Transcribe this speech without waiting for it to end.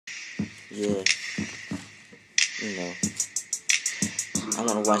Yeah, you know, I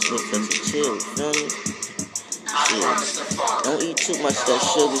wanna watch Netflix and chill, you feel me? Shit. Don't eat too much of that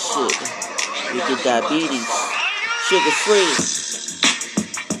sugar shit. You get diabetes. Sugar free.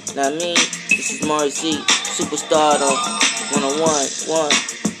 Know what I mean? This is Mari Z, Superstardom 101.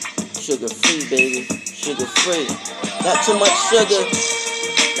 Sugar free, baby. Sugar free. Not too much sugar.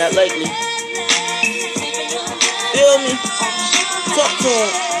 Not likely. Feel me? Talk to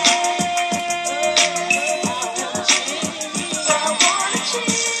him.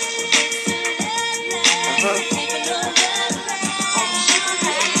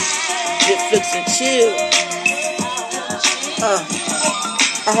 Netflix and chill.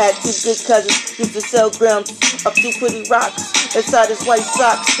 I had two good cousins, used to sell grams of two pretty rocks inside his white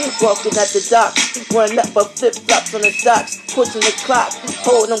socks, walking at the docks, wearing nothing but flip-flops on the docks, pushing the clock,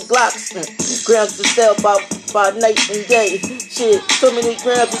 holding them Glocks, grams to sell by night and day. Shit, so many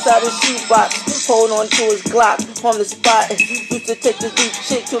grams inside his shoebox, holding on to his Glock on the spot. Used to take this new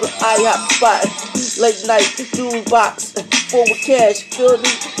chick to the IHOP spot, late night jewel box, full with cash, feel me,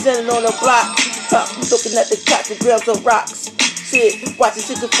 standing on the block, looking at the cats and grams of rocks. Shit, watching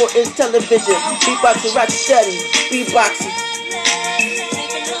 64-inch television, beatboxing, rock steady, beatboxing.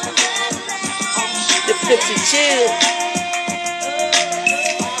 Netflix and chill.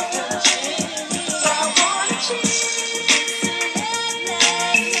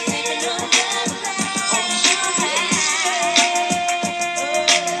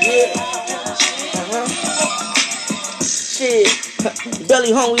 Yeah. Shit,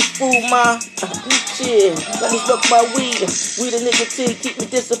 belly hungry food, ma. Shit, let me smoke my weed. Weed and nicotine keep me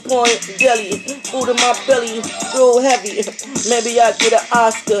disappointed. Deli, food in my belly, real heavy. Maybe I get an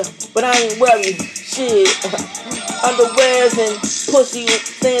Oscar, but I ain't worried. Shit, underwears and pussy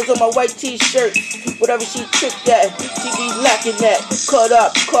stains on my white t-shirt. Whatever she tricked at, she be lacking that. Cut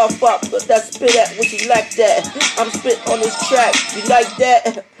up, cough up, but that spit at when she lack that. I'm spit on this track, you like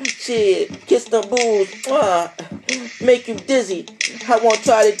that? Shit, kiss the booze, make you dizzy. I won't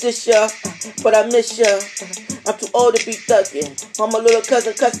try to dish ya, but I miss ya. I'm too old to be thuggin'. I'm a little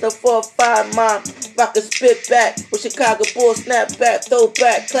cousin, custom 4-5, mom. Rock a spit back with Chicago Bulls snapback,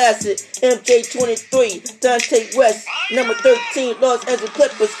 throwback, classic. MJ23, Dante West, number 13, Los Angeles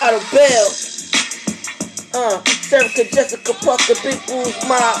Clippers out of bail. Serica, Jessica Parker, Big Bulls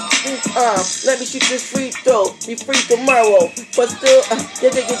mob. Let me shoot this free throw. Be free tomorrow. But still,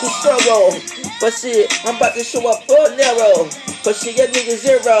 your niggas be thorough. But shit, I'm about to show up for narrow. But shit, your niggas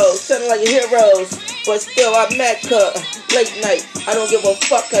zero. Sounding like your heroes. But still, I'm mad cut. Late night, I don't give a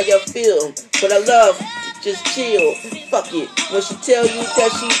fuck how you feel. But I love to just chill. Fuck it. When she tell you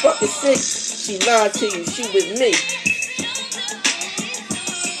that she fucking sick, she lying to you. She with me.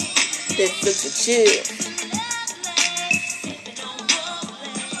 Netflix and chill.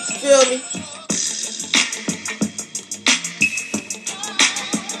 Feel me?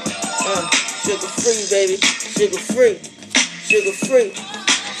 Sugar free, baby. Sugar free. Sugar free.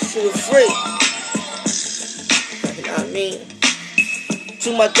 Sugar free. You know what I mean?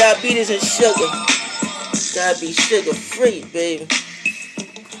 Too much diabetes and sugar. Gotta be sugar free, baby.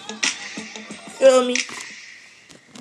 Feel me?